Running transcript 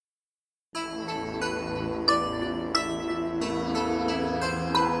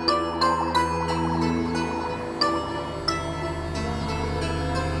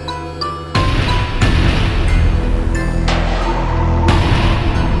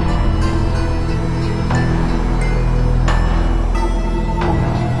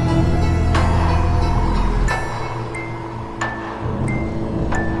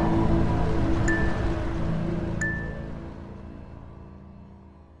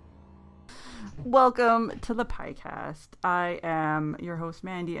Welcome to the PieCast. I am your host,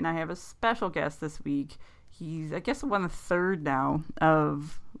 Mandy, and I have a special guest this week. He's, I guess, one of the third now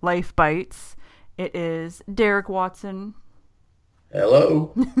of Life Bites. It is Derek Watson.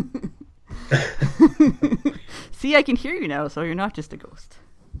 Hello. See, I can hear you now, so you're not just a ghost.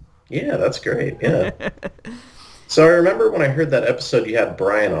 Yeah, that's great. Yeah. So I remember when I heard that episode you had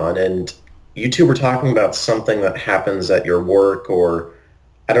Brian on, and you two were talking about something that happens at your work, or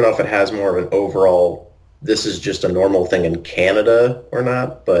I don't know if it has more of an overall, this is just a normal thing in Canada or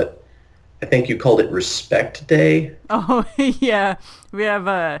not, but I think you called it Respect Day. Oh, yeah. We have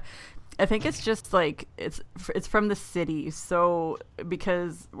I think it's just like it's from the city. So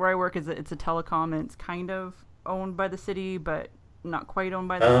because where I work it's a telecom and it's kind of owned by the city, but not quite owned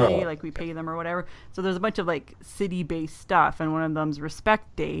by the city. Oh, Like we pay them or whatever. So there's a bunch of like city-based stuff, and one of them's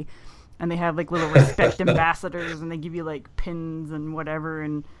Respect Day, and they have like little respect ambassadors, and they give you like pins and whatever,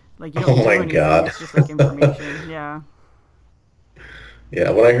 and like you don't oh do my anything. God. It's just like information. Yeah. Yeah,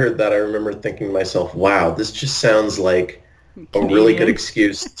 when I heard that, I remember thinking to myself, wow, this just sounds like a really good Canadian.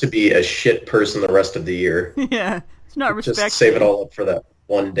 excuse to be a shit person the rest of the year. Yeah. It's not Just Respect save it Day. all up for that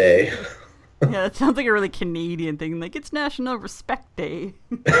one day. Yeah, that sounds like a really Canadian thing. Like it's National Respect Day.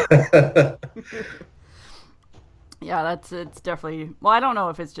 Yeah, it's definitely. Well, I don't know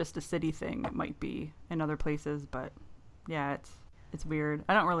if it's just a city thing. It might be in other places, but yeah, it's weird.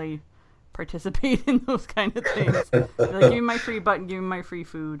 I don't really participate in those kind of things. Like, give me my free button, give me my free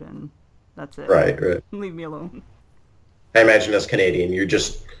food, and that's it. Right, right. Leave me alone. I imagine as Canadian, you're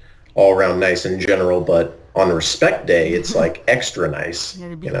just all around nice in general, but on Respect Day, it's like extra nice, Yeah,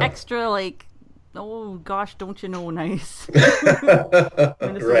 to be you know? extra like, oh gosh, don't you know, nice. Minnesota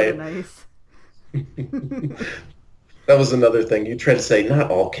Right. nice. That was another thing. You tried to say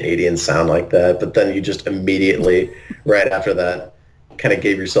not all Canadians sound like that, but then you just immediately, right after that, kind of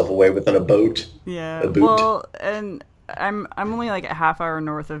gave yourself away within Yeah. a boot. Well, and I'm only like a half hour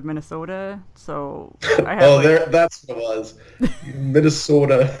north of Minnesota, so I have Oh, like there, that's what it was.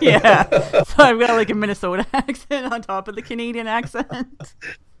 Minnesota. yeah. So I've got like a Minnesota accent on top of the Canadian accent.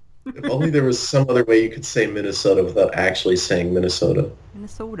 If only there was some other way you could say Minnesota without actually saying Minnesota.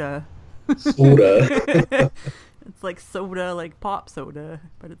 Minnesota. Soda. It's like soda, like pop soda,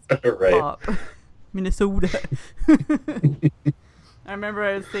 but it's Right. pop. Minnesota. I remember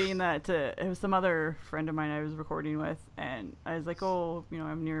I was saying that to it was some other friend of mine I was recording with, and I was like, "Oh,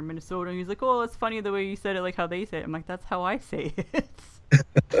 I'm near Minnesota." And he's like, "Oh, it's funny the way you said it, like how they say it." I'm like, "That's how I say it.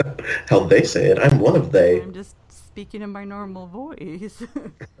 How they say it. I'm one of they. I'm just speaking in my normal voice."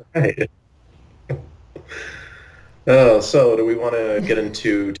 Right. Oh, so do we want to get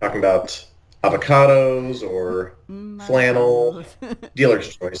into talking about avocados or flannel? Avocados.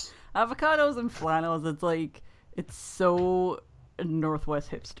 Dealer's choice. Avocados and flannels. It's like it's so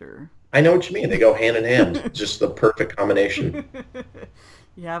Northwest hipster. I know what you mean. They go hand in hand. Just the perfect combination.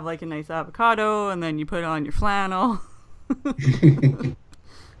 You have like a nice avocado, and then you put on your flannel.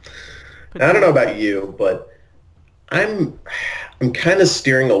 Put I don't some. know about you, but I'm I'm kind of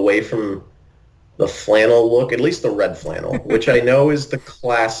steering away from the flannel look, at least the red flannel, which I know is the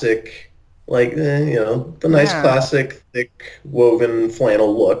classic, like, the nice Yeah, classic thick woven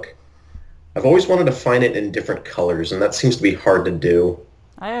flannel look. I've always wanted to find it in different colors, and that seems to be hard to do.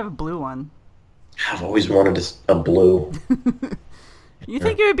 I have a blue one. I've always wanted a blue. You Yeah.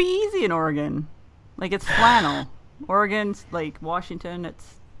 think it would be easy in Oregon? Like it's flannel. Oregon's like Washington.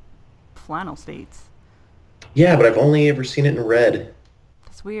 It's flannel states. Yeah, but I've only ever seen it in red.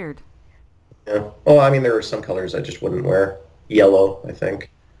 That's weird. Yeah. Oh, I mean, there are some colors I just wouldn't wear. Yellow, I think.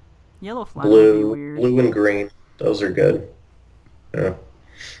 Yellow flannel would be Blue, weird. blue and green. Those are good. Yeah.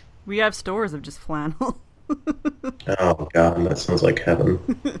 We have stores of just flannel. Oh God, that sounds like heaven.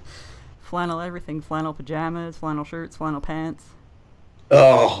 Flannel everything. Flannel pajamas, flannel shirts, flannel pants,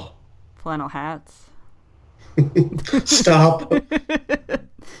 Oh, flannel hats. stop.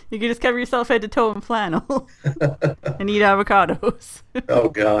 You can just cover yourself head to toe in flannel and eat avocados. Oh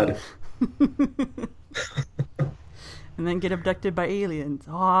God. And then get abducted by aliens.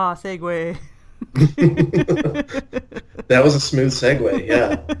 Ah, segue. That was a smooth segue.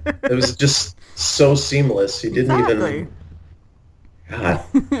 Yeah. It was just so seamless. You didn't Exactly. even. God.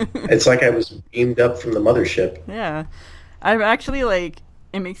 It's like I was beamed up from the mothership. Yeah. I'm actually like,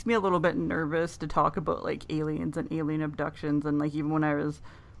 it makes me a little bit nervous to talk about like aliens and alien abductions. And like, even when I was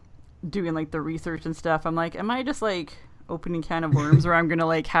doing like the research and stuff, I'm like, am I just like opening can of worms where I'm going to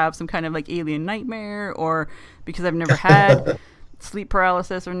like have some kind of like alien nightmare? Or because I've never had sleep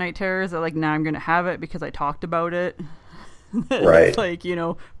paralysis or night terrors, that like now I'm going to have it because I talked about it. It's Right. like,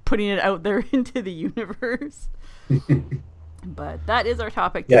 putting it out there into the universe. But that is our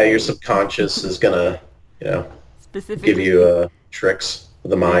topic Yeah, today. your subconscious is gonna, give Specifically, you tricks of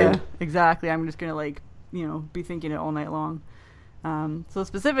the yeah, mind. exactly. I'm just gonna be thinking it all night long. So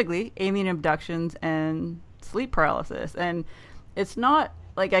specifically, alien abductions and sleep paralysis, and it's not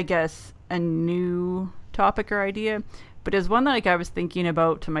like, I guess, a new topic or idea, but it's one that like I was thinking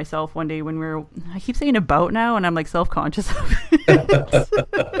about to myself one day when we were. I keep saying about now, and I'm like self-conscious of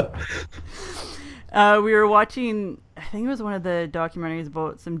it. We were watching. I think it was one of the documentaries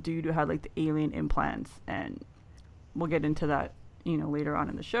about some dude who had like the alien implants, and we'll get into that, later on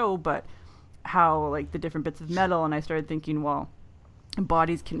in the show. But how like the different bits of metal, and I started thinking, well,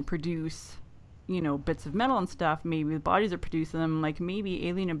 bodies can produce, bits of metal and stuff. Maybe the bodies are producing them. Like maybe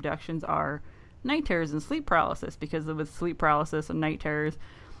alien abductions are night terrors and sleep paralysis, because with sleep paralysis and night terrors,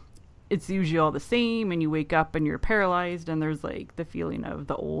 it's usually all the same, and you wake up and you're paralyzed, and there's like the feeling of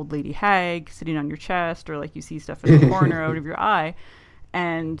the old lady hag sitting on your chest, or like you see stuff in the corner out of your eye.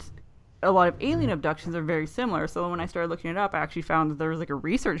 And a lot of alien abductions are very similar. So when I started looking it up, I actually found that there was like a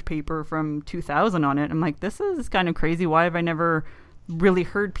research paper from 2000 on it. I'm like, this is kind of crazy. Why have I never really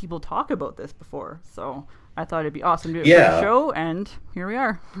heard people talk about this before? So I thought it'd be awesome to do it for the show, and here we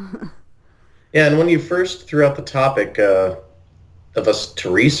are. Yeah, and when you first threw out the topic of us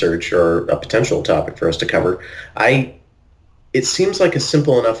to research, or a potential topic for us to cover, it seems like a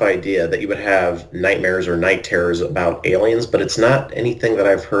simple enough idea that you would have nightmares or night terrors about aliens, but it's not anything that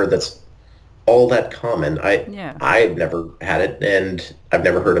I've heard that's all that common. I've never had it, and I've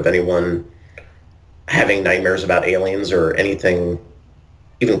never heard of anyone having nightmares about aliens or anything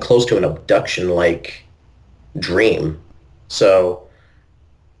even close to an abduction-like dream. So,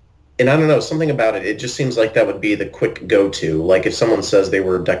 and I don't know, something about it, it just seems like that would be the quick go-to. Like if someone says they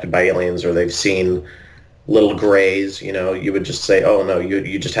were abducted by aliens, or they've seen little grays, you would just say, oh no,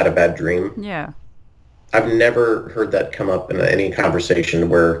 you just had a bad dream. Yeah. I've never heard that come up in any conversation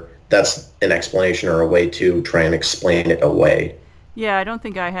where that's an explanation or a way to try and explain it away. Yeah, I don't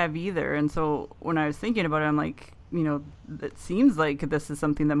think I have either. And so when I was thinking about it, I'm like, it seems like this is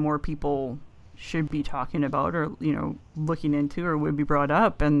something that more people should be talking about, or, looking into, or would be brought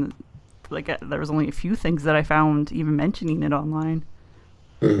up. And like, there was only a few things that I found even mentioning it online.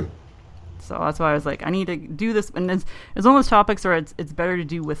 Mm. So that's why I was like, I need to do this. And it's one of those topics where it's better to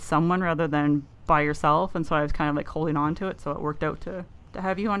do with someone rather than by yourself. And so I was kind of like holding on to it. So it worked out to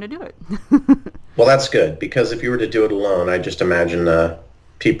have you on to do it. Well, that's good, because if you were to do it alone, I just imagine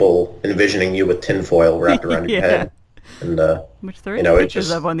people envisioning you with tinfoil wrapped around your head. And, which there is pictures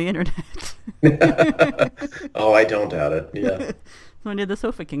of on the internet. Oh, I don't doubt it. Yeah. Someone did the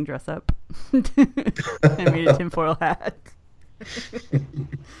Sofa King dress up. I made a tinfoil hat.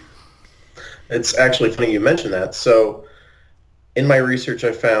 It's actually funny you mentioned that. So in my research,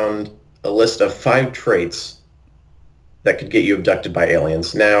 I found a list of 5 traits that could get you abducted by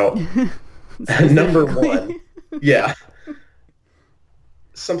aliens. Now, number 1, yeah,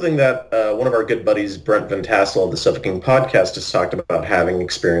 something that one of our good buddies, Brent Van Tassel of the Sofa King podcast, has talked about having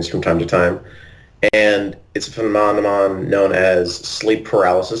experienced from time to time. And it's a phenomenon known as sleep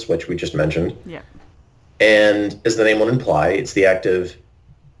paralysis, which we just mentioned. Yeah. And as the name would imply, it's the act of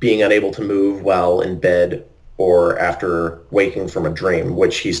being unable to move while in bed or after waking from a dream,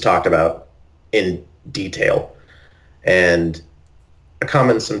 which he's talked about in detail. And a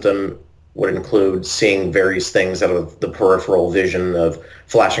common symptom would include seeing various things out of the peripheral vision of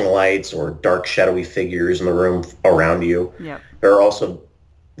flashing lights or dark shadowy figures in the room around you. Yep. There are also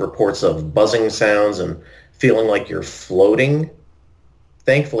reports of buzzing sounds and feeling like you're floating.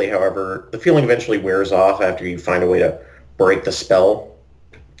 Thankfully, however, the feeling eventually wears off after you find a way to break the spell,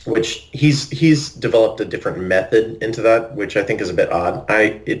 which he's developed a different method into that, which I think is a bit odd.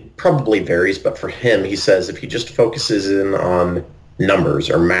 It probably varies, but for him, he says if he just focuses in on numbers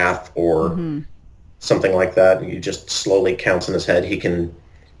or math or something like that, he just slowly counts in his head, he can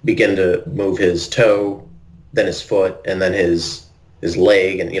begin to move his toe, then his foot, and then his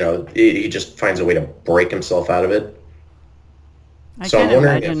leg, and he just finds a way to break himself out of it. I can't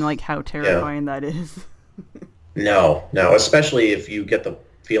imagine like how terrifying that is. No, especially if you get the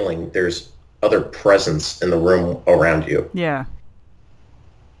feeling there's other presence in the room around you. Yeah.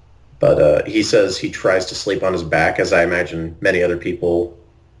 But he says he tries to sleep on his back, as I imagine many other people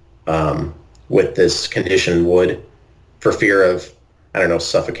with this condition would, for fear of, I don't know,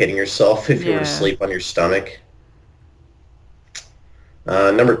 suffocating yourself if you were to sleep on your stomach.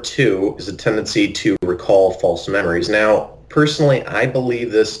 Number 2 is a tendency to recall false memories. Now, personally, I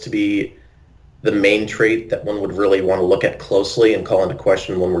believe this to be the main trait that one would really want to look at closely and call into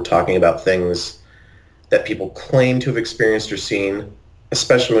question when we're talking about things that people claim to have experienced or seen,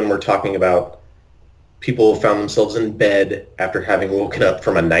 especially when we're talking about people found themselves in bed after having woken up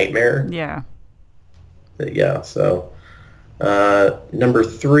from a nightmare. Yeah. Yeah, so number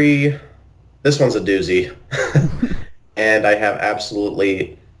 3, this one's a doozy. And I have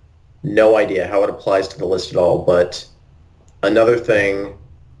absolutely no idea how it applies to the list at all, but another thing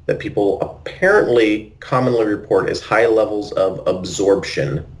that people apparently commonly report is high levels of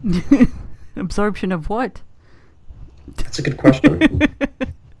absorption. Absorption of what? That's a good question.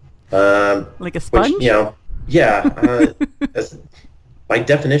 Like a sponge? Which, yeah. As, by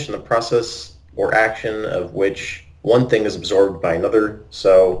definition, the process or action of which one thing is absorbed by another.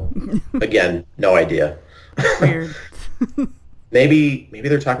 So, again, no idea. Weird. Maybe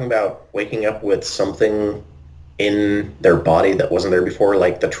they're talking about waking up with something in their body that wasn't there before,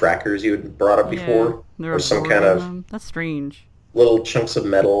 like the trackers you had brought up before, or some kind of them. That's strange. little chunks of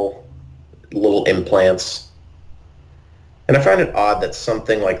metal, little implants. And I find it odd that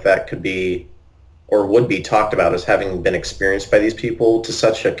something like that could be or would be talked about as having been experienced by these people to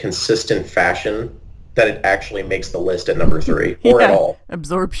such a consistent fashion that it actually makes the list at number 3 or at all.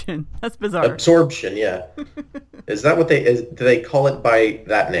 Absorption. That's bizarre. Absorption, yeah. Is that what do they call it by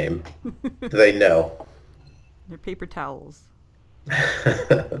that name? Do they know? They're paper towels.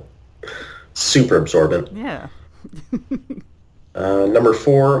 Super absorbent. Yeah. Number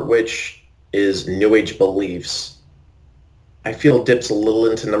 4, which is New Age beliefs. I feel dips a little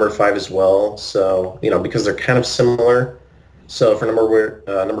into number 5 as well. So, because they're kind of similar. So for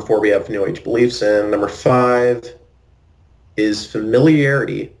number 4, we have New Age beliefs, and number 5 is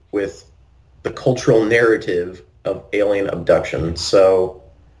familiarity with the cultural narrative of alien abduction. So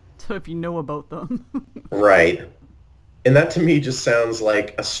if you know about them. Right. And that to me just sounds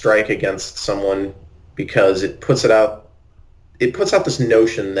like a strike against someone because it puts out this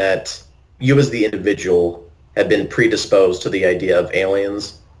notion that you as the individual have been predisposed to the idea of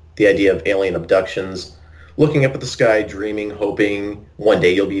aliens, the idea of alien abductions, looking up at the sky, dreaming, hoping one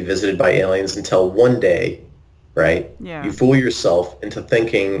day you'll be visited by aliens until one day, right? Yeah. You fool yourself into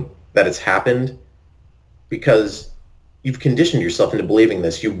thinking that it's happened because you've conditioned yourself into believing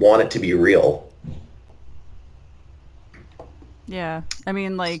this. You want it to be real. Yeah. I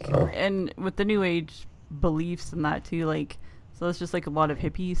mean, and with the New Age beliefs and that too, so it's just a lot of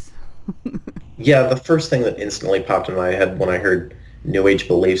hippies. Yeah, the first thing that instantly popped in my head when I heard New Age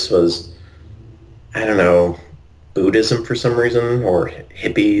beliefs was, I don't know, Buddhism for some reason, or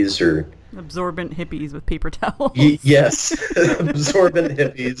hippies, or... Absorbent hippies with paper towels. Yes, absorbent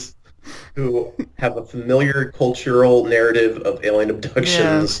hippies who have a familiar cultural narrative of alien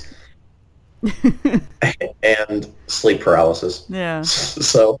abductions and sleep paralysis. Yeah.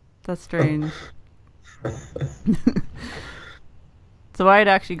 So... That's strange. So I had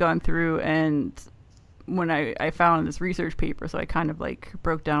actually gone through, and when I found this research paper, so I kind of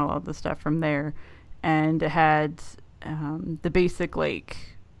broke down a lot of the stuff from there, and it had the basic what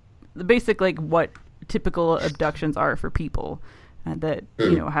typical abductions are for people that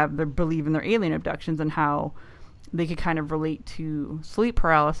have their believe in their alien abductions and how they could kind of relate to sleep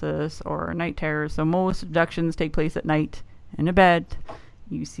paralysis or night terrors. So most abductions take place at night in a bed.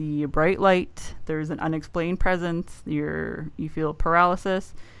 You see a bright light. There's an unexplained presence. You feel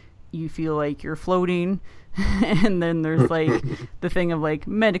paralysis. You feel like you're floating. And then there's the thing of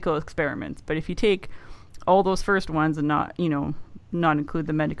medical experiments. But if you take all those first ones and not include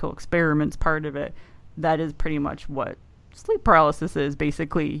the medical experiments part of it, that is pretty much what sleep paralysis is.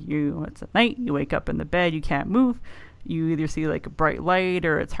 Basically, it's at night. You wake up in the bed. You can't move. You either see a bright light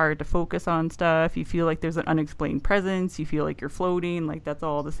or it's hard to focus on stuff. You feel like there's an unexplained presence. You feel like you're floating. That's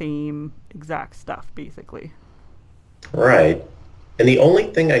all the same exact stuff, basically. Right. And the only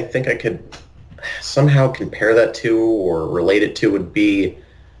thing I think I could somehow compare that to or relate it to would be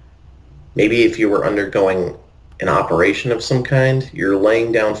maybe if you were undergoing an operation of some kind. You're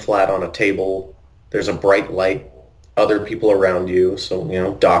laying down flat on a table. There's a bright light. Other people around you.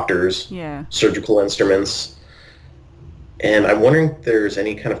 So, doctors, surgical instruments. And I'm wondering if there's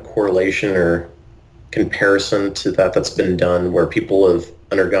any kind of correlation or comparison to that's been done where people have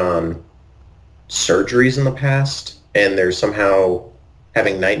undergone surgeries in the past and they're somehow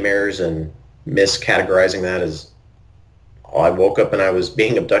having nightmares and miscategorizing that as, I woke up and I was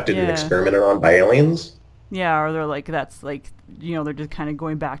being abducted and experimented on by aliens. Yeah, or they're they're just kind of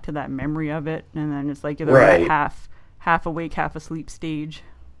going back to that memory of it, and then it's they're at half awake, half asleep stage.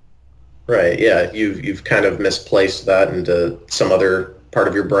 Right, yeah. You've kind of misplaced that into some other part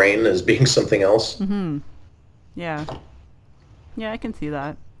of your brain as being something else. Mm-hmm. Yeah. Yeah, I can see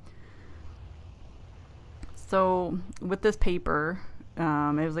that. So, with this paper, it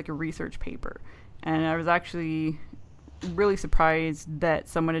was a research paper. And I was actually really surprised that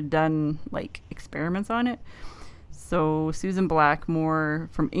someone had done like experiments on it. So Susan Blackmore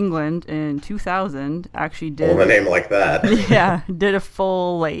from England in 2000 actually did a name like that. yeah, did a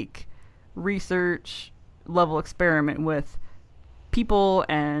full like research level experiment with people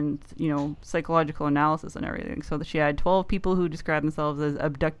and, you know, psychological analysis and everything. So that she had 12 people who described themselves as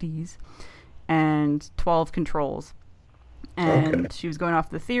abductees and 12 controls. And she was going off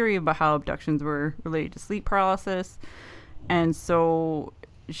the theory about how abductions were related to sleep paralysis. And so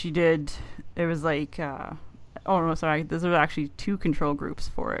she did, it was like, oh no, sorry, those are actually 2 control groups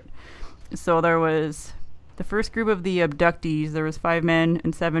for it. So there was the first group of the abductees, there was 5 men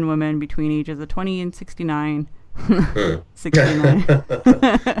and 7 women between ages of 20 and 69. 69.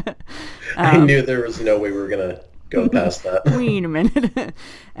 I knew there was no way we were going to go past that. Wait a minute.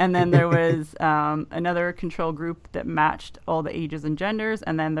 And then there was another control group that matched all the ages and genders.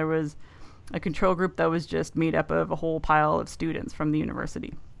 And then there was a control group that was just made up of a whole pile of students from the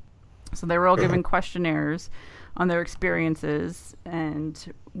university. So they were all given questionnaires on their experiences.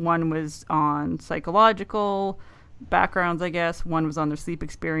 And one was on psychological backgrounds, I guess. One was on their sleep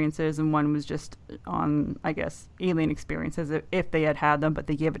experiences. And one was just on, I guess, alien experiences if they had them. But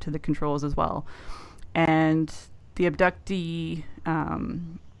they gave it to the controls as well. And the abductee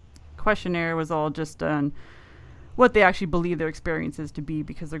questionnaire was all just on what they actually believe their experiences to be,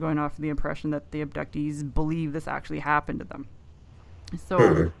 because they're going off of the impression that the abductees believe this actually happened to them.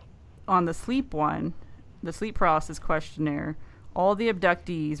 So on the sleep one, the sleep paralysis questionnaire, all the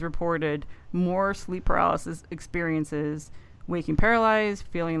abductees reported more sleep paralysis experiences, waking paralyzed,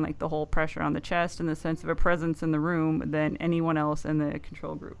 feeling like the whole pressure on the chest and the sense of a presence in the room, than anyone else in the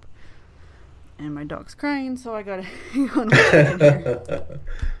control group. And my dog's crying, so I gotta go and here.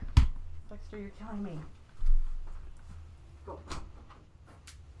 Dexter, you're killing me. Go. Go.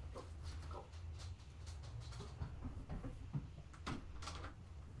 Go.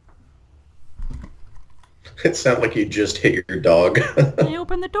 It sounded like you just hit your dog. I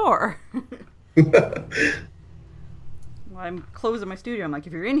opened the door. Well, I'm closing my studio. I'm like,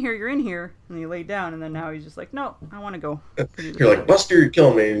 if you're in here, you're in here. And he laid down, and then now he's just like, no, I want to go. You're like, Buster, you're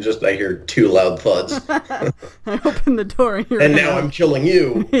killing me. And just I hear 2 loud thuds. I opened the door. And now I'm killing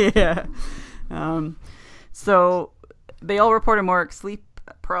you. Yeah. So they all reported more sleep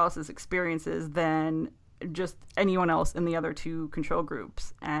paralysis experiences than just anyone else in the other 2 control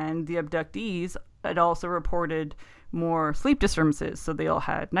groups. And the abductees had also reported more sleep disturbances. So they all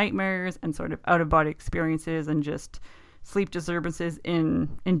had nightmares and sort of out-of-body experiences and just sleep disturbances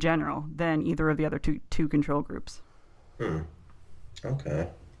in general than either of the other two control groups. Okay.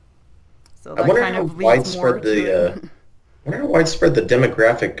 So I wonder how widespread the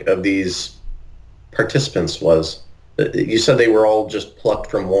demographic of these participants was. You said they were all just plucked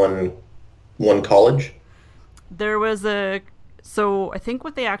from one college? There was so I think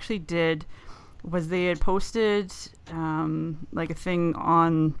what they actually did was they had posted like a thing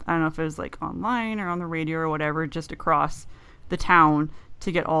on, I don't know if it was like online or on the radio or whatever, just across the town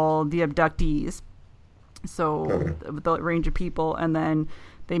to get all the abductees. So the range of people, and then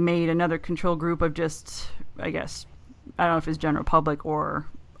they made another control group of just, I guess, I don't know if it's general public or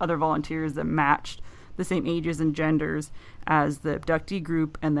other volunteers that matched the same ages and genders as the abductee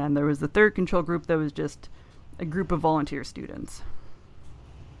group, and then there was the third control group that was just a group of volunteer students.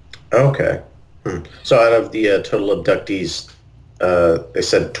 Okay. So out of the total abductees, they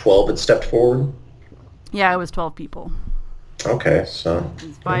said 12 had stepped forward? Yeah, it was 12 people. Okay, so... It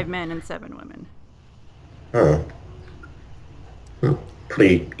was 5 men and 7 women. Oh.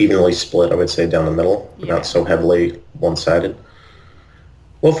 Pretty evenly split, I would say, down the middle. Yeah. Not so heavily one-sided.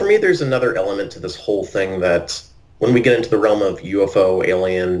 Well, for me, there's another element to this whole thing that when we get into the realm of UFO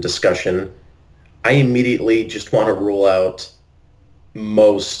alien discussion, I immediately just want to rule out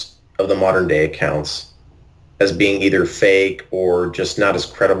most of the modern day accounts as being either fake or just not as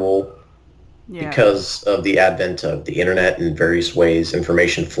credible because of the advent of the internet and various ways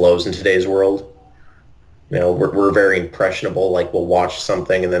information flows in today's world. You know, we're very impressionable. Like, we'll watch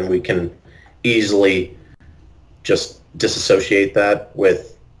something and then we can easily just disassociate that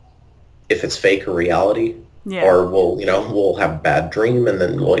with if it's fake or reality. Yeah. Or we'll have a bad dream and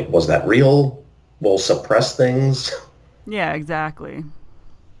then, like, was that real? We'll suppress things. Yeah, exactly.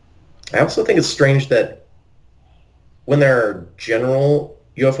 I also think it's strange that when there are general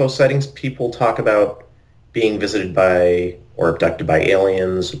UFO sightings, people talk about being visited by or abducted by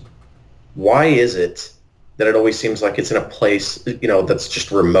aliens. Why is it that it always seems like it's in a place, that's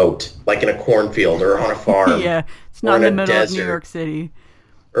just remote, like in a cornfield or on a farm? Yeah, it's not in the middle of New York City.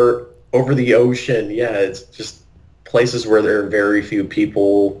 Or over the ocean. Yeah, it's just places where there are very few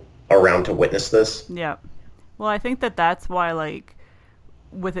people around to witness this. Yeah. Well, I think that that's why, like,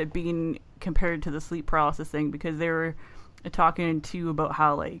 with it being compared to the sleep paralysis thing, because they were talking to you about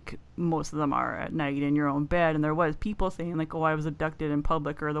how, like, most of them are at night in your own bed, and there was people saying, like, oh, I was abducted in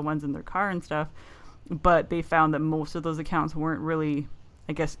public, or the ones in their car and stuff, but they found that most of those accounts weren't really,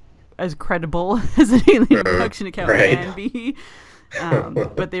 I guess, as credible as an alien abduction account can be.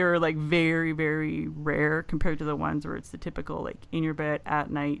 But they were, like, very, very rare compared to the ones where it's the typical, like, in your bed at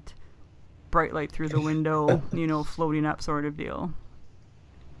night, bright light through the window, you know, floating up sort of deal.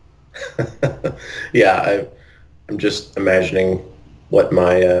 Yeah, I'm just imagining what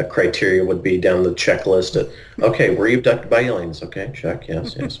my criteria would be down the checklist. Okay, were you abducted by aliens? Okay, check.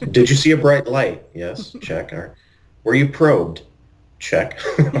 Yes. Did you see a bright light? Yes, check. Were you probed? Check.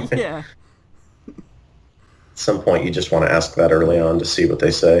 Yeah. At some point, you just want to ask that early on to see what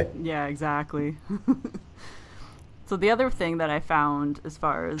they say. Yeah, exactly. So the other thing that I found as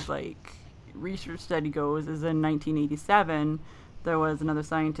far as, like, research study goes is in 1987, there was another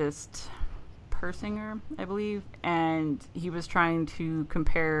scientist, Persinger, I believe, and he was trying to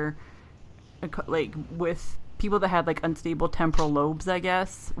compare, like, with people that had, like, unstable temporal lobes, I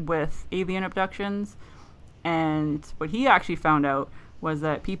guess, with alien abductions. And what he actually found out was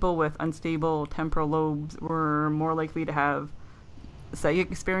that people with unstable temporal lobes were more likely to have psychic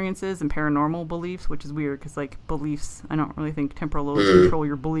experiences and paranormal beliefs, which is weird because, like, beliefs, I don't really think temporal lobes control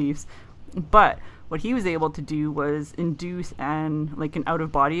your beliefs. But what he was able to do was induce an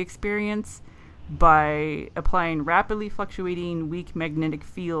out-of-body experience by applying rapidly fluctuating weak magnetic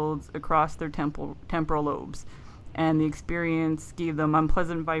fields across their temporal lobes. And the experience gave them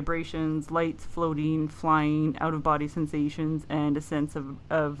unpleasant vibrations, lights, floating, flying, out-of-body sensations, and a sense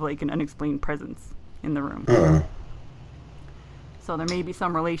of like, an unexplained presence in the room. So there may be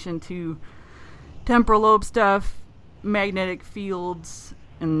some relation to temporal lobe stuff, magnetic fields,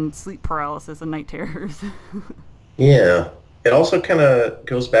 and sleep paralysis and night terrors. Yeah. It also kind of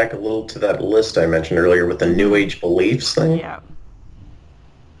goes back a little to that list I mentioned earlier with the New Age beliefs thing. Yeah.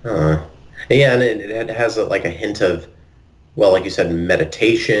 Yeah, and it has a hint of, well, like you said,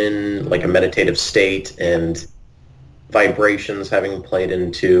 meditation, like a meditative state, and vibrations having played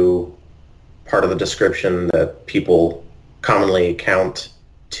into part of the description that people commonly account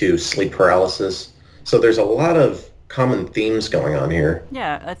to sleep paralysis. So there's a lot of common themes going on here.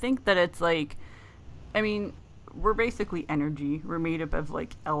 Yeah, I think that it's like, I mean, we're basically energy. We're made up of,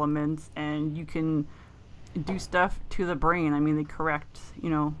 like, elements, and you can do stuff to the brain. I mean, they correct, you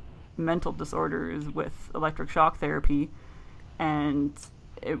know, mental disorders with electric shock therapy, and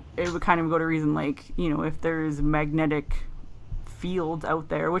it would kind of go to reason, like, you know, if there's magnetic fields out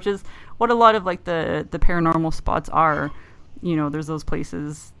there, which is what a lot of, like, the paranormal spots are. You know, there's those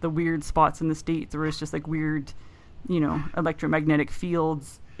places, the weird spots in the States where it's just, like, weird, you know, electromagnetic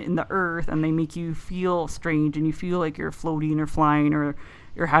fields in the earth, and they make you feel strange, and you feel like you're floating or flying, or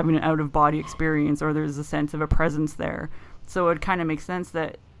you're having an out-of-body experience, or there's a sense of a presence there. So it kind of makes sense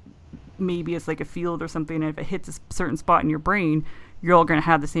that maybe it's like a field or something, and if it hits a certain spot in your brain, you're all going to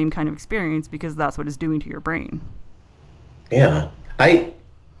have the same kind of experience because that's what it's doing to your brain. Yeah. I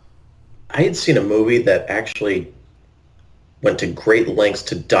had seen a movie that actually went to great lengths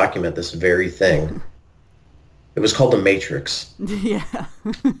to document this very thing. It was called The Matrix. Yeah.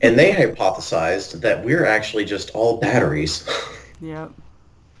 And they hypothesized that we're actually just all batteries. Yep.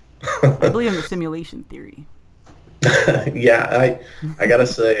 I believe in the simulation theory. Yeah, I gotta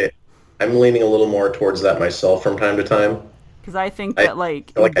say, I'm leaning a little more towards that myself from time to time. Because I think that,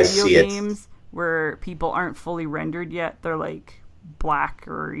 like in video games where people aren't fully rendered yet, they're like black,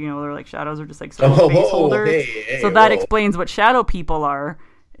 or, you know, they're like shadows, or just like sort of space holders. So that explains what shadow people are.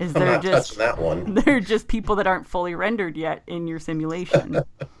 Is they're just that one. They're just people that aren't fully rendered yet in your simulation.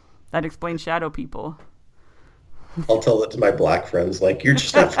 That explains shadow people. I'll tell that to my black friends. Like, you're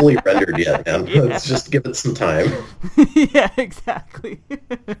just not fully rendered yet, man. Yeah. Let's just give it some time. Yeah, exactly.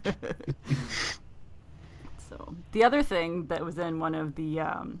 So the other thing that was in one of the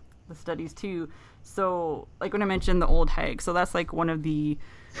studies too. So, like, when I mentioned the old hag, so that's like one of the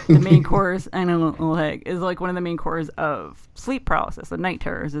main cores, and an old hag is like one of the main cores of sleep paralysis, the night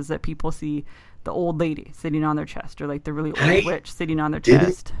terrors, is that people see the old lady sitting on their chest, or like the really old witch sitting on their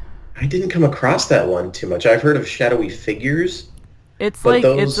chest. I didn't come across that one too much. I've heard of shadowy figures. It's like,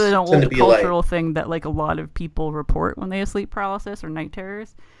 it's an old cultural thing that, like, a lot of people report when they have sleep paralysis or night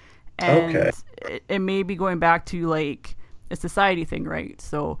terrors. And it may be going back to, like, a society thing, right?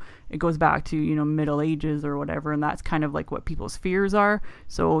 So it goes back to, you know, Middle Ages or whatever, and that's kind of like what people's fears are.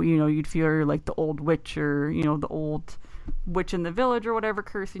 So, you know, you'd fear like the old witch, or, you know, the old witch in the village or whatever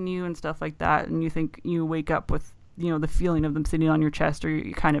cursing you and stuff like that, and you think you wake up with, you know, the feeling of them sitting on your chest, or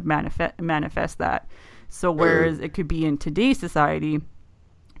you kind of manifest that So whereas it could be in today's society,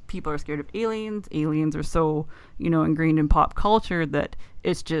 people are scared of aliens. Aliens are so, ingrained in pop culture that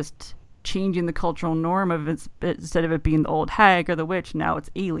it's just changing the cultural norm of it. Instead of it being the old hag or the witch, now it's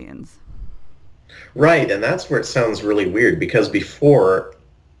aliens. Right, and that's where it sounds really weird, because before,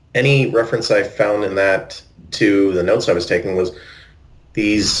 any reference I found in that to the notes I was taking was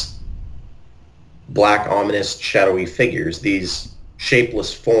these black, ominous, shadowy figures, these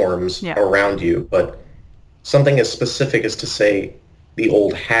shapeless forms around you, but something as specific as to say the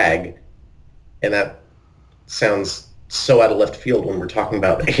old hag, and that sounds so out of left field when we're talking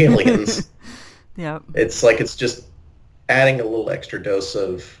about aliens. Yep. It's like it's just adding a little extra dose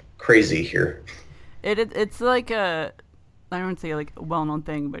of crazy here. It's like I don't say like a well-known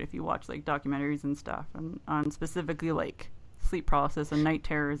thing, but if you watch like documentaries and stuff and on specifically like sleep paralysis and night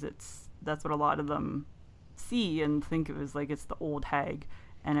terrors, that's what a lot of them see and think of as like it's the old hag.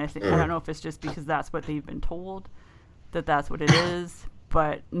 And I don't know if it's just because that's what they've been told that that's what it is,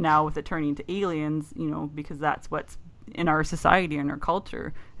 but now with it turning to aliens, because that's what's in our society and our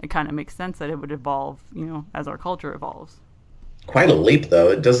culture, it kind of makes sense that it would evolve, as our culture evolves. Quite a leap, though.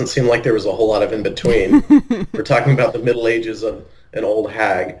 It doesn't seem like there was a whole lot of in between. We're talking about the Middle Ages of an old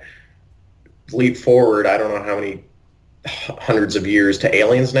hag. Leap forward, I don't know how many hundreds of years to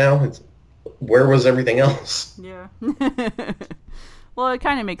aliens now. Where was everything else? Yeah. Well, it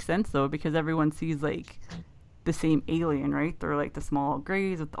kind of makes sense, though, because everyone sees, like, the same alien, right? They're, like, the small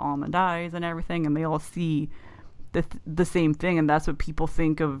grays with the almond eyes and everything, and they all see the same thing, and that's what people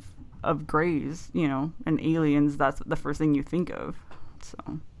think of grays, and aliens. That's the first thing you think of. So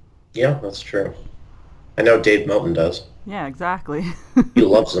yeah, that's true. I know Dave Moten does. Yeah, exactly. He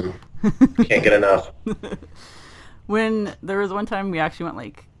loves them. Can't get enough. When there was one time we actually went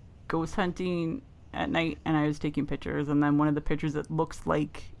like ghost hunting at night, and I was taking pictures, and then one of the pictures that looks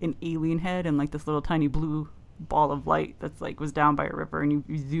like an alien head and like this little tiny blue ball of light that's like was down by a river, and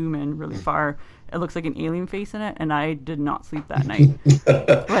you zoom in really far, it looks like an alien face in it, and I did not sleep that night.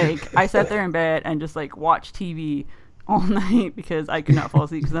 Like I sat there in bed and just like watched TV all night because I could not fall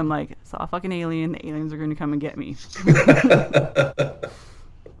asleep, because I'm like, saw a fucking alien, the aliens are going to come and get me. So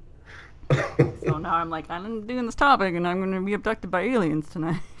now I'm like, I'm doing this topic and I'm going to be abducted by aliens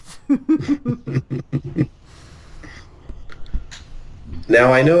tonight.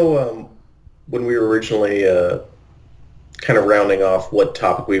 Now I know when we were originally kind of rounding off what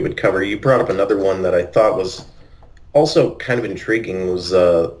topic we would cover, you brought up another one that I thought was also kind of intriguing, was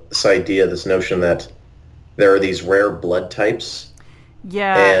this idea, this notion that there are these rare blood types.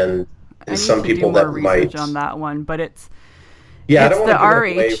 Yeah. And some people that might on that one, but it's the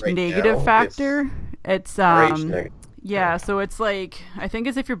RH negative factor. It's RH negative. Yeah, so it's like, I think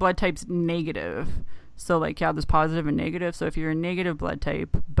as if your blood type's negative. So like, yeah, there's positive and negative. So if you're a negative blood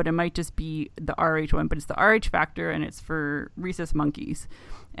type, but it might just be the RH one, but it's the RH factor, and it's for rhesus monkeys.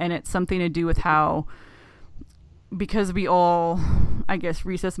 And it's something to do with how, because we all, I guess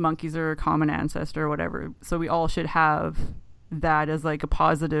rhesus monkeys are a common ancestor or whatever, so we all should have that as like a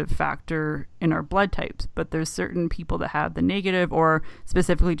positive factor in our blood types. But there's certain people that have the negative, or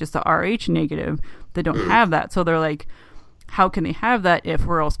specifically just the RH negative, that don't have that. So they're like, how can they have that if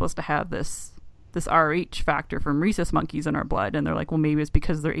we're all supposed to have this RH factor from rhesus monkeys in our blood? And they're like, well, maybe it's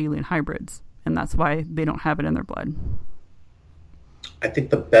because they're alien hybrids, and that's why they don't have it in their blood. I think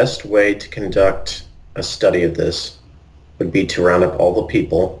the best way to conduct a study of this would be to round up all the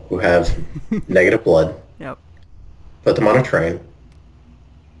people who have negative blood. Yep. Put them on a train.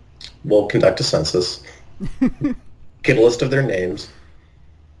 We'll conduct a census. Get a list of their names.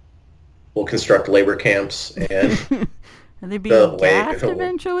 We'll construct labor camps and... Are they being gassed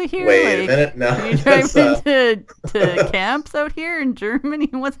eventually here? Wait a minute. No. Are you driving to camps out here in Germany?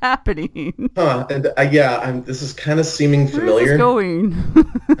 What's happening? This is kind of seeming familiar. Where's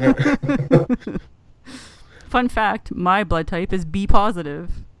this going? Fun fact, my blood type is B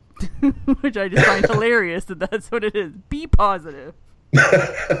positive. Which I just find hilarious that that's what it is. B positive.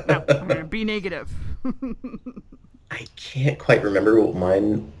 No, I'm going to be negative. I can't quite remember what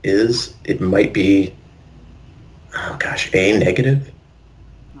mine is. It might be... Oh gosh, A negative?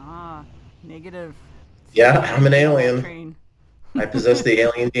 Ah, negative. Yeah, I'm an alien. I possess the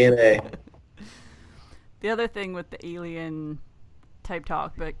alien DNA. The other thing with the alien type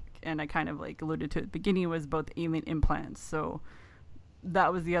talk, and I kind of like alluded to at the beginning, was about the alien implants. So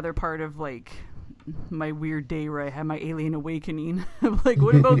that was the other part of like my weird day where I had my alien awakening. I'm like,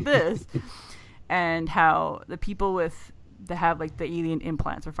 what about this? And how the people that have like the alien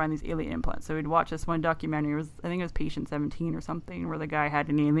implants or find these alien implants. So we'd watch this one documentary. I think it was Patient 17 or something, where the guy had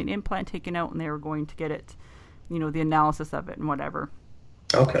an alien implant taken out and they were going to get it, the analysis of it and whatever.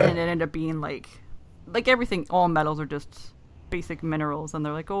 Okay. And it ended up being like like everything, all metals are just basic minerals, and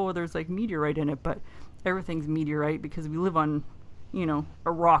they're like, oh, there's like meteorite in it, but everything's meteorite because we live on, you know,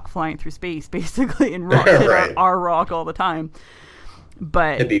 a rock flying through space, basically, and rocks hit Right. our rock all the time.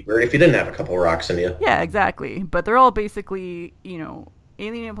 But It'd be weird if you didn't have a couple rocks in you. yeah, exactly. But they're all basically, you know,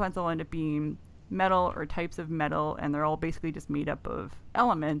 alien implants all end up being metal or types of metal, and they're all basically just made up of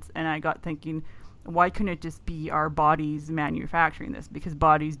elements. And I got thinking, why couldn't it just be our bodies manufacturing this? Because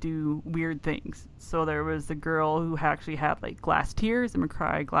bodies do weird things. So there was a girl who actually had like glass tears, and would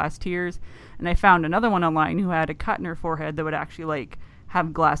cry glass tears. And I found another one online who had a cut in her forehead that would actually like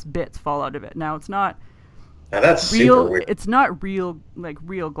have glass bits fall out of it. Now it's not Now that's super real. weird. It's not real, like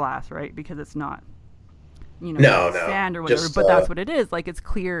real glass, right? Because it's not, you know, No, sand or whatever. just, but that's what it is. Like it's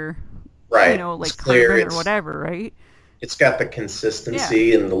clear, Right. you know, like It's clear. carbon or whatever, right? It's got the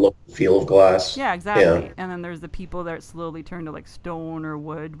consistency and the look and feel of glass. Yeah, exactly. Yeah. And then there's the people that slowly turn to like stone or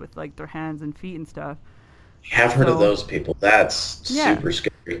wood with like their hands and feet and stuff. I have heard of So- those people. That's Yeah. super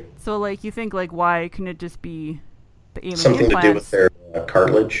scary. So like you think like why couldn't it just be the alien Something implants? to do with their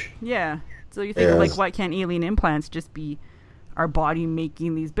cartilage. Yeah. So you think Yeah. like why can't alien implants just be our body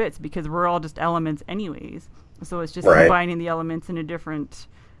making these bits, because we're all just elements anyways. So it's just Right. combining the elements in a different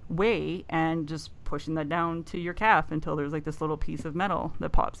way and just pushing that down to your calf until there's like this little piece of metal that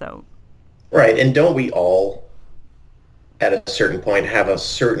pops out. Right. And don't we all, at a certain point, have a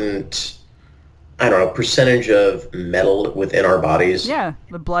certain, I don't know, percentage of metal within our bodies? Yeah,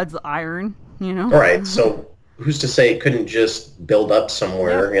 the blood's iron, you know. All right. So who's to say it couldn't just build up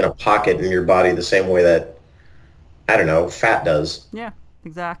somewhere in a pocket in your body the same way that, I don't know, fat does? Yeah,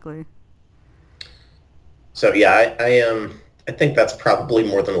 exactly. So yeah, I think that's probably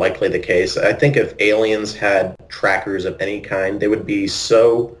more than likely the case. I think if aliens had trackers of any kind, they would be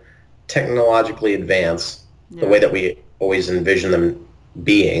so technologically advanced, the way that we always envision them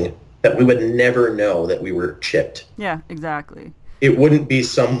being, that we would never know that we were chipped. Yeah, exactly. It wouldn't be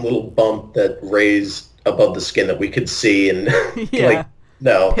some little bump that raised above the skin that we could see and Yeah. like,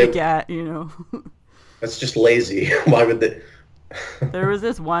 no, Pick at, you know. that's just lazy. Why would they? There was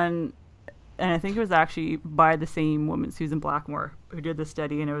this one, and I think it was actually by the same woman, Susan Blackmore, who did the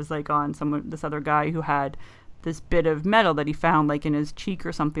study, and it was like on this other guy who had this bit of metal that he found like in his cheek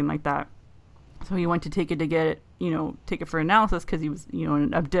or something like that. So he went to take it to get it, you know, take it for analysis because he was, you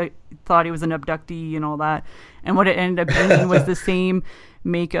know, thought he was an abductee and all that. And what it ended up being was the same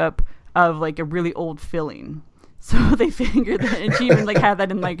makeup of like a really old filling. So they figured that, and she even like had that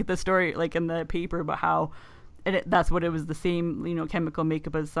in like the story, like in the paper about how, that's what it was, the same, you know, chemical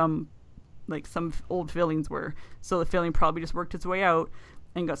makeup as some old fillings were. So the filling probably just worked its way out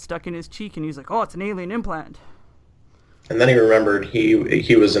and got stuck in his cheek, and he's like, oh, it's an alien implant. And then he remembered he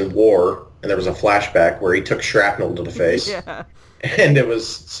was in war, and there was a flashback where he took shrapnel to the face. Yeah. And it was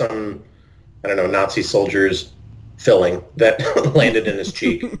some, I don't know, Nazi soldier's filling that landed in his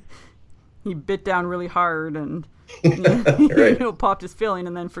cheek. He bit down really hard and you Right. know, popped his filling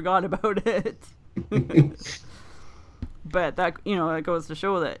and then forgot about it. But that, you know, that goes to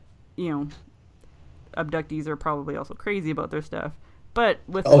show that, you know, abductees are probably also crazy about their stuff. But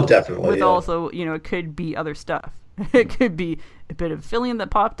with Definitely, with yeah. also, you know, it could be other stuff. It could be a bit of filling that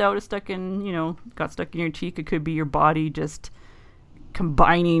popped out, got stuck in your cheek. It could be your body just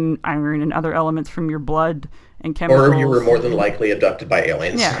combining iron and other elements from your blood and chemicals. Or you were more than likely abducted by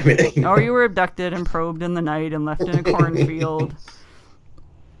aliens. Yeah. I mean, Or you were abducted and probed in the night and left in a cornfield.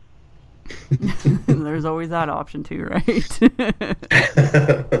 There's always that option too, right?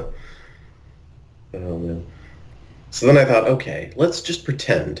 Oh, man. So then I thought, okay, let's just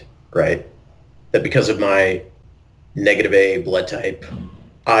pretend, right, that because of my negative A blood type,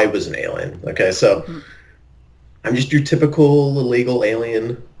 I was an alien. Okay, so I'm just your typical illegal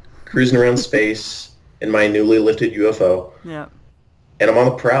alien cruising around space in my newly lifted UFO, Yeah. and I'm on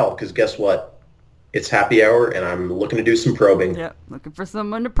the prowl because guess what? It's happy hour, and I'm looking to do some probing. Yeah. Looking for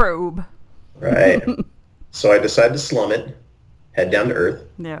someone to probe. Right. So I decided to slum it, head down to Earth,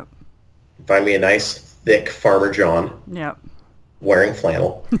 Yeah. find me a nice, thick Farmer John Yeah. wearing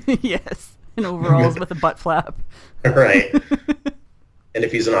flannel. Yes. In overalls with a butt flap. Right. And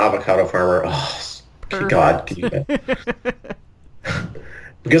if he's an avocado farmer, God, can you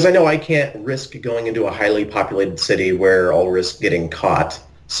because I know I can't risk going into a highly populated city where I'll risk getting caught.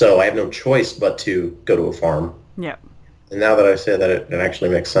 So I have no choice but to go to a farm. Yeah. And now that I say that, it actually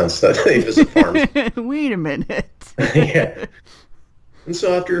makes sense that they visit farms. Wait a minute. Yeah. And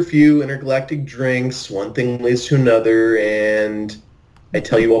so after a few intergalactic drinks, one thing leads to another, and I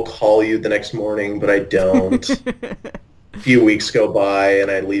tell you I'll call you the next morning, but I don't. A few weeks go by,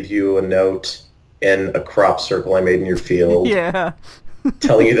 and I leave you a note in a crop circle I made in your field. Yeah.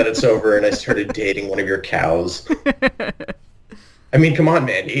 telling you that it's over, and I started dating one of your cows. I mean, come on,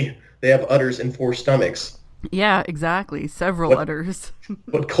 Mandy. They have udders and 4 stomachs. Yeah, exactly. Several udders.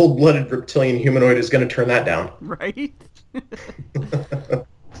 What cold-blooded reptilian humanoid is going to turn that down? Right?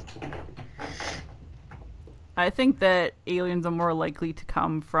 I think that aliens are more likely to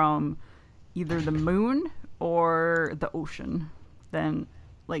come from either the moon or the ocean than,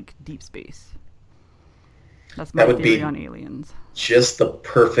 like, deep space. That's my theory on aliens. Just the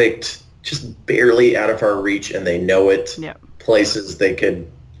perfect, just barely out of our reach, and they know it. Yeah. Places they could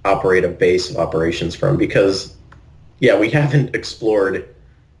operate a base of operations from, because, yeah, we haven't explored,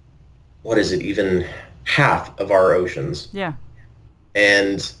 what is it, even half of our oceans. Yeah.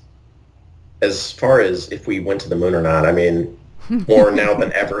 And as far as if we went to the moon or not, I mean, more now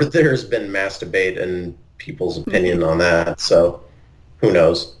than ever, there's been mass debate and people's opinion on that. So who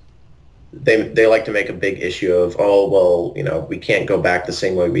knows? They like to make a big issue of, oh, well, you know, we can't go back the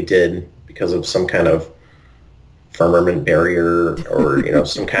same way we did because of some kind of firmament barrier or, you know,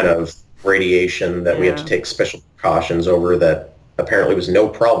 some kind of radiation that we have to take special precautions over that apparently was no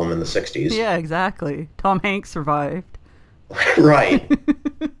problem in the 60s. Yeah, exactly. Tom Hanks survived. Right.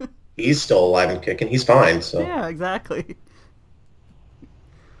 He's still alive and kicking. He's fine. So. Yeah, exactly.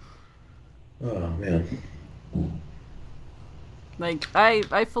 Oh, man. Like,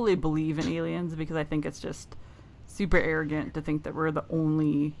 I fully believe in aliens because I think it's just super arrogant to think that we're the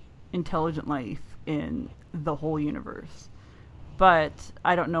only intelligent life in the whole universe. But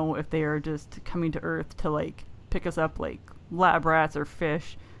I don't know if they are just coming to Earth to, like, pick us up like lab rats or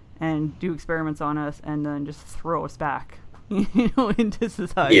fish and do experiments on us and then just throw us back, you know, into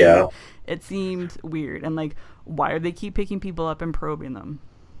society. Yeah. It seemed weird. And, like, why do they keep picking people up and probing them?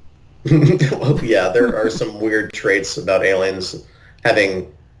 Well, yeah, there are some weird traits about aliens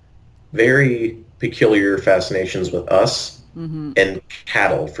having very peculiar fascinations with us and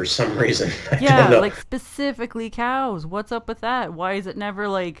cattle for some reason. I don't know. Like specifically cows. What's up with that? Why is it never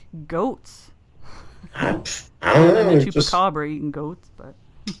like goats? I don't know. And the chupacabra eating goats, but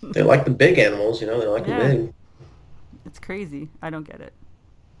they like the big animals, you know. They like them big. It's crazy. I don't get it.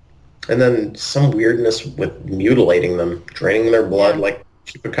 And then some weirdness with mutilating them, draining their blood like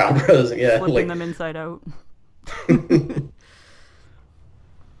chupacabras. Yeah, flipping them inside out.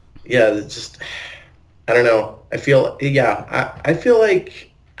 Yeah, it's just, I don't know. I feel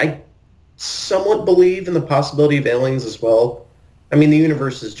like I somewhat believe in the possibility of aliens as well. I mean, the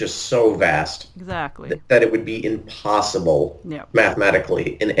universe is just so vast. Exactly. That it would be impossible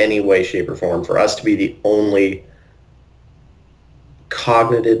mathematically in any way, shape, or form for us to be the only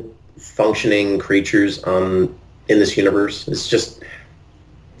cognitive functioning creatures in this universe. It's just,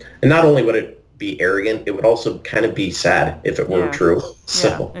 and not only would it be arrogant, it would also kind of be sad if it were true.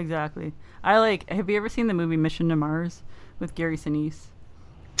 So. Yeah, exactly. Have you ever seen the movie Mission to Mars with Gary Sinise?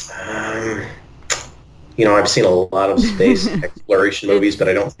 You know, I've seen a lot of space exploration movies, but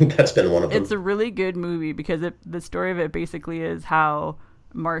I don't think that's been one of them. It's a really good movie because the story of it basically is how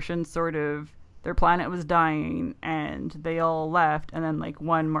Martians their planet was dying and they all left, and then like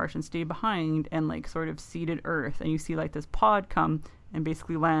one Martian stayed behind and like sort of seeded Earth, and you see like this pod come and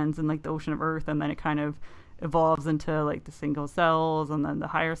basically lands in like the ocean of Earth, and then it kind of evolves into like the single cells and then the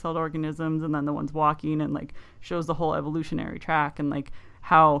higher celled organisms and then the ones walking, and like shows the whole evolutionary track and like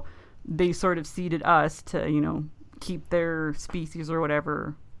how they sort of seeded us to, you know, keep their species or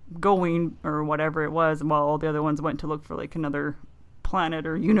whatever going or whatever it was, while all the other ones went to look for like another planet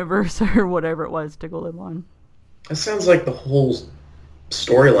or universe or whatever it was to go live on. That sounds like the whole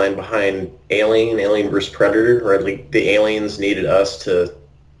storyline behind Alien vs. Predator, or like the aliens needed us to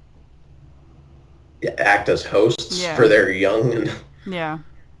act as hosts for their young. And yeah,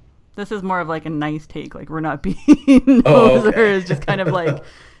 this is more of like a nice take, like we're not being posers, just kind of like,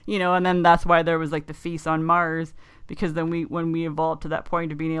 you know. And then that's why there was like the feast on Mars, because then when we evolved to that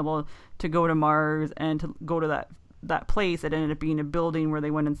point of being able to go to Mars and to go to that place, it ended up being a building where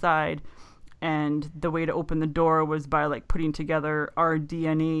they went inside. And the way to open the door was by like putting together our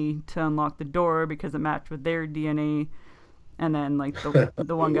DNA to unlock the door because it matched with their DNA. And then like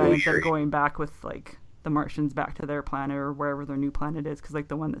the one guy ended up going back with like the Martians back to their planet or wherever their new planet is, because like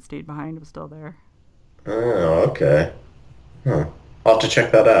the one that stayed behind was still there. Oh, okay. Huh. I'll have to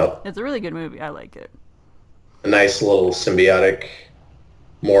check that out. It's a really good movie. I like it. A nice little symbiotic,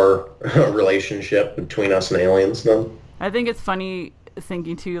 more relationship between us and aliens then. I think it's funny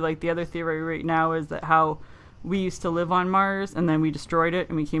thinking too, like the other theory right now is that how we used to live on Mars and then we destroyed it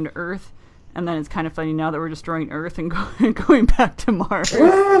and we came to Earth, and then it's kind of funny now that we're destroying Earth and going back to Mars.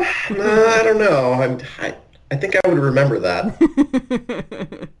 Well, no, I don't know. I think I would remember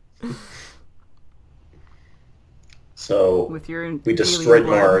that. So with your we destroyed alien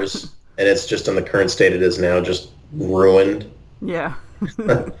blood. Mars, and it's just in the current state it is now, just ruined. Yeah.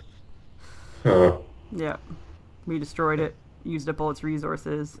 Huh. Yeah. We destroyed it, used up all its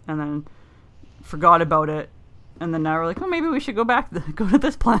resources, and then forgot about it. And then now we're like, well, maybe we should go to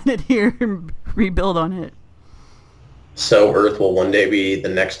this planet here and rebuild on it. So Earth will one day be the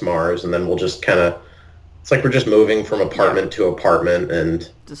next Mars, and then we'll just kind of, it's like we're just moving from apartment to apartment and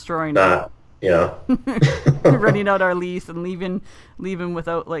destroying not, running out our lease and leaving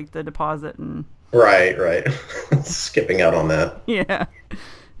without like the deposit and right. Skipping out on that. Yeah.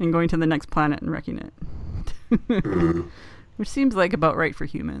 And going to the next planet and wrecking it. Which seems like about right for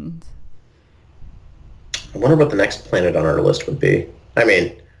humans. I wonder what the next planet on our list would be. I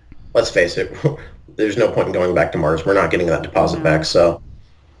mean, let's face it, there's no point in going back to Mars. We're not getting that deposit back, so.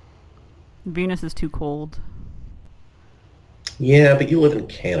 Venus is too cold. Yeah, but you live in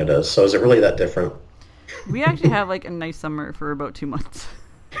Canada, so is it really that different? We actually have like a nice summer for about 2 months.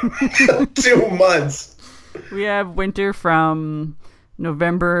 2 months! We have winter from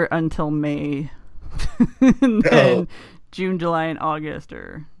November until May. And then June, July, and August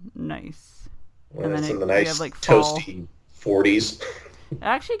are nice. Well, and then it's in the we nice have, like, fall. toasty 40s. It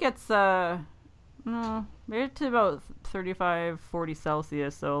actually gets maybe to about 35, 40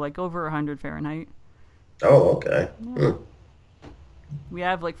 Celsius, so like over 100 Fahrenheit. Oh, okay. Yeah. We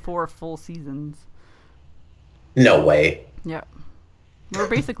have like 4 full seasons. No way. Yeah. We're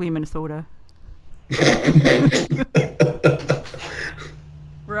basically Minnesota.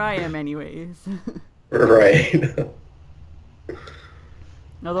 Where I am anyways. Right.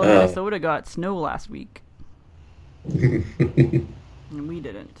 Although Minnesota got snow last week. And we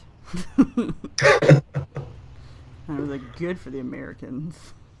didn't. And I was like, good for the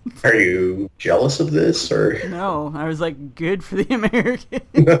Americans. Are you jealous of this, or? No, I was like, good for the Americans.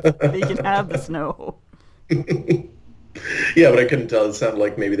 They can have the snow. Yeah, but I couldn't tell. It sounded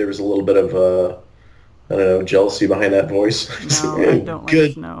like maybe there was a little bit of, I don't know, jealousy behind that voice. No, I don't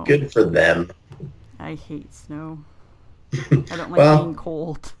like snow. Good for them. I hate snow. I don't like being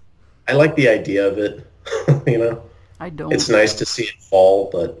cold. I like the idea of it, I don't. It's nice to see it fall,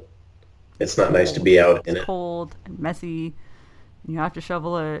 but it's not nice to be out in it. It's cold and messy. And you have to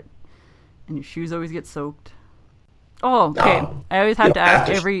shovel it, and your shoes always get soaked. Oh, okay. I always have to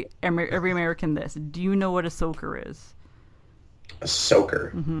ask every American this. Do you know what a soaker is? A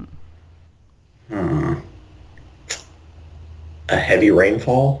soaker? Mm-hmm. A heavy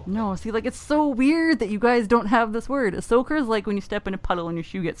rainfall? No, see, like, it's so weird that you guys don't have this word. A soaker is like when you step in a puddle and your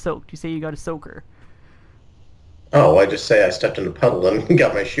shoe gets soaked. You say you got a soaker. Oh, I just say I stepped in a puddle and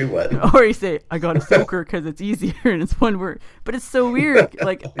got my shoe wet. Or you say, I got a soaker because it's easier and it's one word. But it's so weird.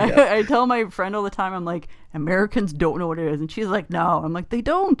 Like, yeah. I tell my friend all the time, I'm like, Americans don't know what it is. And she's like, no. I'm like, they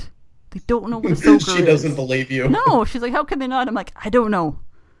don't. They don't know what a soaker is. She doesn't believe you. No. She's like, how can they not? I'm like, I don't know.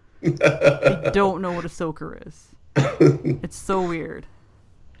 They don't know what a soaker is. It's so weird.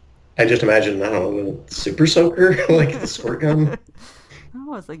 I just imagine, I don't know, super soaker? Like the squirt gun?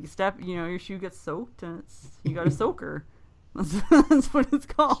 No, it's like you step, your shoe gets soaked and you got a soaker. That's what it's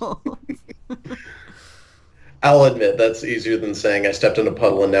called. I'll admit that's easier than saying I stepped in a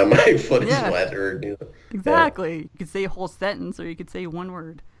puddle and now my foot is wet. Exactly. You could say a whole sentence or you could say one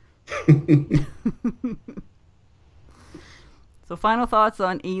word. So final thoughts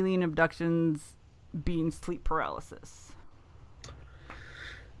on alien abductions being sleep paralysis.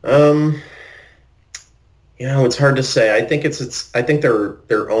 It's hard to say. I think I think they're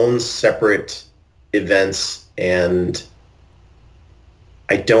their own separate events, and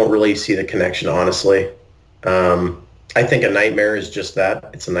I don't really see the connection, honestly. I think a nightmare is just that.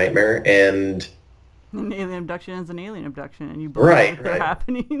 It's a nightmare, and an alien abduction is an alien abduction, and you believe they're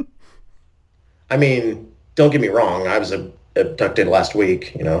happening. I mean, don't get me wrong. I was abducted last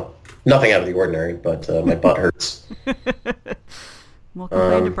week, Nothing out of the ordinary, but my butt hurts. Well,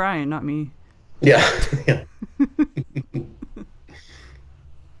 complain to Brian, not me. Yeah.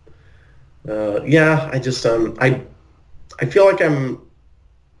 I just I feel like I'm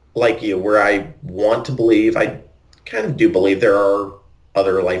like you, where I want to believe. I kind of do believe there are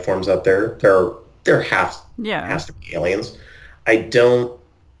other life forms out there. There has to be aliens. I don't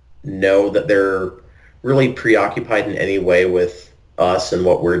know that they're really preoccupied in any way with us and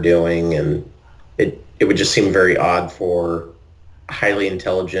what we're doing, and it would just seem very odd for a highly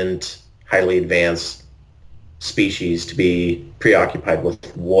intelligent, highly advanced species to be preoccupied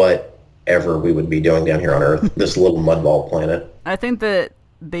with whatever we would be doing down here on Earth, this little mudball planet. I think that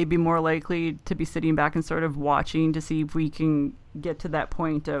they'd be more likely to be sitting back and sort of watching to see if we can get to that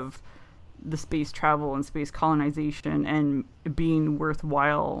point of the space travel and space colonization and being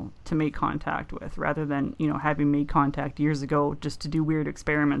worthwhile to make contact with, rather than, you know, having made contact years ago just to do weird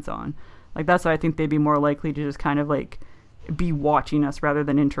experiments on. Like, that's why I think they'd be more likely to just kind of like be watching us rather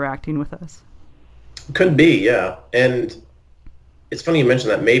than interacting with us. Could be, yeah. And it's funny you mention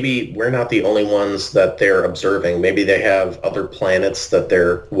that. Maybe we're not the only ones that they're observing. Maybe they have other planets that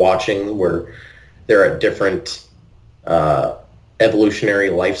they're watching where they're at different evolutionary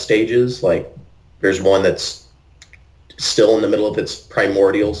life stages. Like, there's one that's still in the middle of its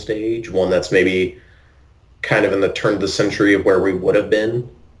primordial stage, one that's maybe kind of in the turn of the century of where we would have been.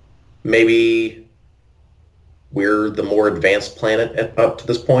 Maybe we're the more advanced planet up to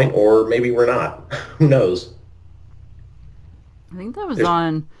this point, or maybe we're not. Who knows? I think that was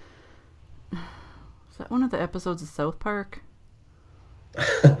on... Was that one of the episodes of South Park?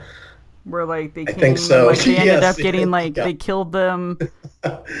 Where, like, they came, I think so. Like, they ended Yes, up getting, like, yeah. they killed them.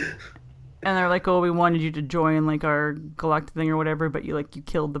 And they're like, oh, we wanted you to join, like, our galactic thing or whatever, but you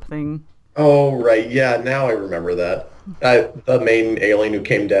killed the thing. Oh, right. Yeah, now I remember that. The main alien who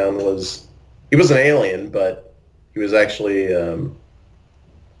came down he was an alien, but he was actually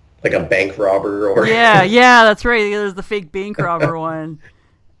like a bank robber or... Yeah, that's right. There's the fake bank robber one.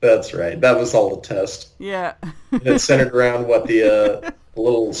 That's right. That was all the test. Yeah. And it centered around the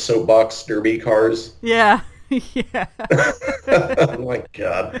little soapbox derby cars. Yeah. Yeah. Oh my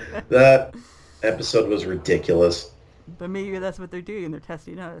god. That episode was ridiculous. But maybe that's what they're doing. They're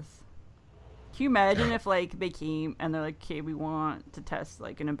testing us. Can you imagine if, like, they came and they're like, okay, we want to test,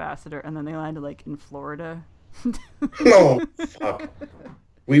 like, an ambassador, and then they landed, like, in Florida? Oh, fuck.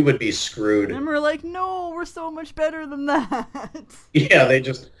 We would be screwed. And we're like, no, we're so much better than that. Yeah, they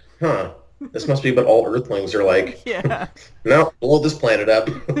just, this must be what all Earthlings are like. Yeah. No, blow this planet up.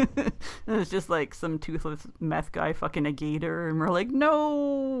 And it's just, like, some toothless meth guy fucking a gator, and we're like,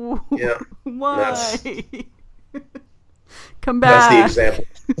 no. Yeah. Why? Come back. That's the example.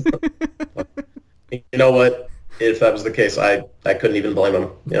 You know what? If that was the case, I couldn't even blame him.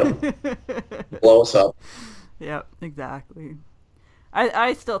 Yep. Blow us up. Yep, exactly.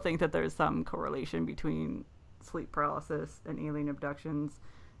 I still think that there's some correlation between sleep paralysis and alien abductions,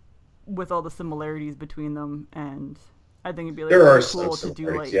 with all the similarities between them, and I think it'd be like There are really some cool to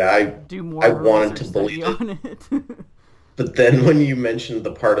do, like, similarities. do more. I wanted to research believe study it. on it. But then when you mentioned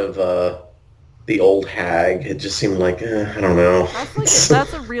the part of the old hag, it just seemed like, I don't know.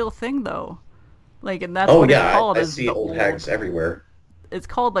 That's a real thing, though. Like, and that's Oh what yeah, it's called. I is see the old hags everywhere. It's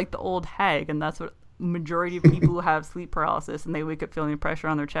called, like, the old hag, and that's what majority of people who have sleep paralysis and they wake up feeling pressure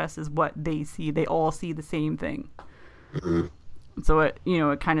on their chest is what they see. They all see the same thing. Mm-hmm. So it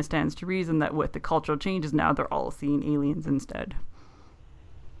kind of stands to reason that with the cultural changes now, they're all seeing aliens instead.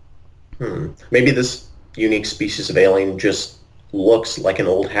 Maybe this unique species of alien just looks like an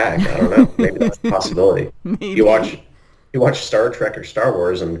old hag. I don't know. Maybe that's a possibility. Maybe. You watch Star Trek or Star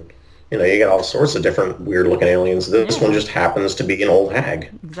Wars, and you get all sorts of different weird-looking aliens. This one just happens to be an old hag.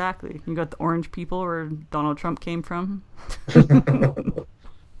 Exactly. You got the orange people where Donald Trump came from.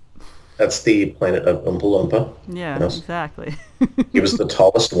 That's the planet of Oompa Loompa. Yeah, yes. Exactly. He was the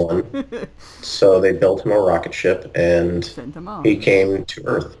tallest one, so they built him a rocket ship, and Sent him off. he came to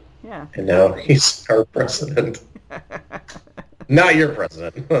Earth. Yeah. And now he's our president. Not your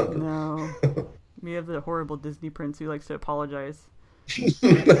president. No. We have the horrible Disney prince who likes to apologize.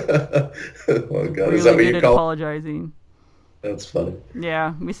 Oh god, Really is that what good you at call it? apologizing. That's funny.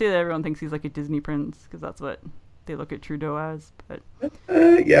 Yeah, we say that everyone thinks he's like a Disney prince because that's what they look at Trudeau as. But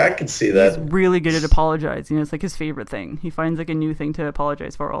Yeah, I can see he's that. really good at apologizing. It's like his favorite thing. He finds like a new thing to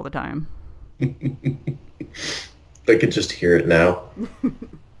apologize for all the time. I could just hear it now.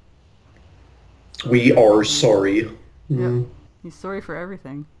 We are sorry. Yeah, he's sorry for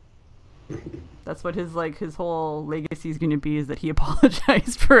everything. That's what his whole legacy is going to be, is that he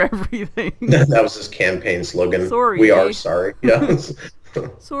apologized for everything. That was his campaign slogan. Sorry, we eh? are sorry. Yes.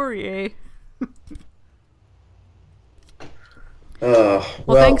 Sorry, eh? Well,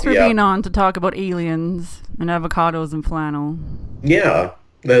 thanks for yeah. being on to talk about aliens and avocados and flannel. Yeah,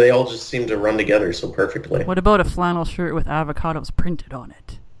 they all just seem to run together so perfectly. What about a flannel shirt with avocados printed on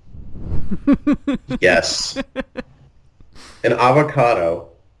it? Yes. An avocado.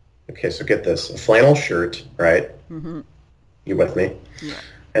 Okay, so get this. A flannel shirt, right? Mm-hmm. You with me? Yeah.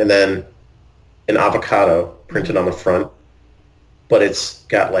 And then an avocado printed on the front, but it's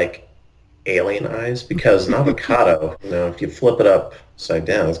got like alien eyes, because an avocado, if you flip it upside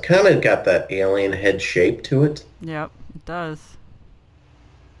down, it's kind of got that alien head shape to it. Yep, it does.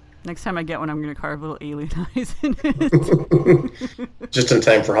 Next time I get one, I'm going to carve little alien eyes in it. Just in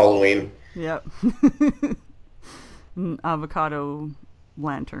time for Halloween. Yep. An avocado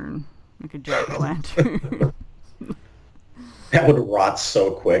lantern like a jack-o'-lantern. That would rot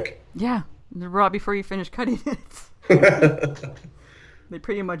so quick. Yeah, the raw before you finish cutting it. They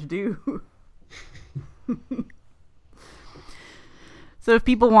pretty much do. So if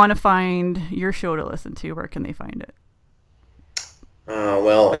people want to find your show to listen to, where can they find it?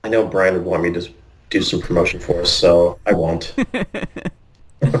 Well, I know Brian would want me to do some promotion for us, so I won't.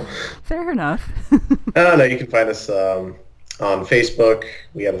 Fair enough. No, you can find us on Facebook.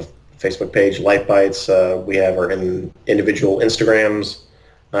 We have a Facebook page, Life Bites. We have our individual Instagrams.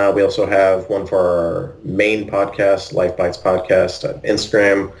 We also have one for our main podcast, Life Bites Podcast,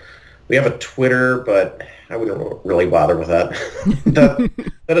 Instagram. We have a Twitter, but I wouldn't really bother with that.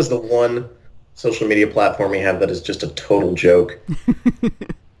 That is the one social media platform we have that is just a total joke.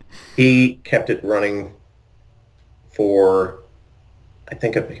 He kept it running for, I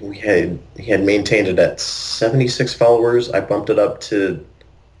think he had maintained it at 76 followers. I bumped it up to,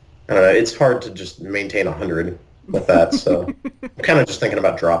 I don't know, it's hard to just maintain 100 with that, so I'm kind of just thinking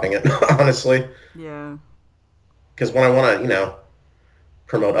about dropping it, honestly. Yeah. Because when I want to,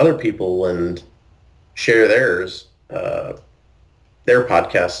 promote other people and share theirs, their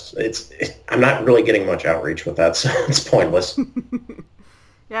podcasts, I'm not really getting much outreach with that, so it's pointless.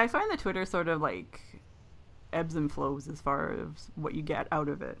 Yeah, I find the Twitter sort of like ebbs and flows as far as what you get out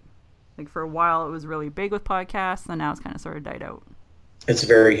of it. Like for a while it was really big with podcasts, and now it's kind of sort of died out. It's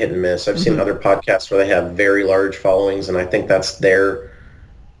very hit and miss. I've seen other podcasts where they have very large followings, and I think that's their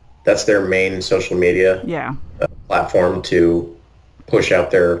main social media platform to push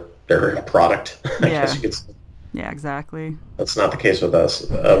out their product. I guess you could say. Yeah, exactly. That's not the case with us.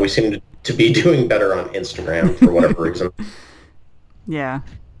 We seem to be doing better on Instagram for whatever reason. Yeah.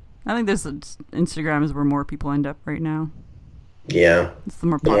 I think this Instagram is where more people end up right now. Yeah. It's the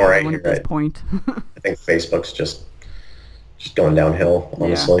more popular one at this point. I think Facebook's just going downhill,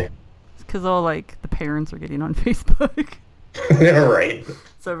 honestly. Yeah. It's because all like the parents are getting on Facebook. Right.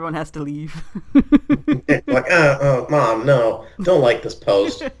 So everyone has to leave. Like, Mom, no, don't like this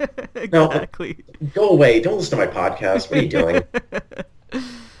post. Exactly. No, go away. Don't listen to my podcast. What are you doing?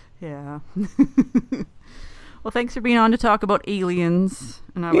 Yeah. Well, thanks for being on to talk about aliens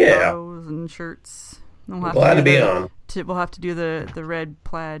and avocados and shirts. We'll glad to be on. We'll have to do the red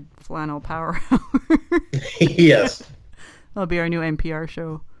plaid flannel power hour. Yes. That'll be our new NPR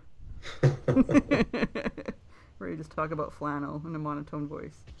show. Where you just talk about flannel in a monotone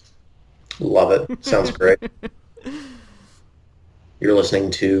voice. Love it. Sounds great. You're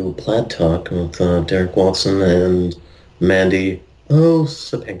listening to Plaid Talk with Derek Watson and Mandy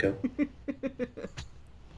Sapinko.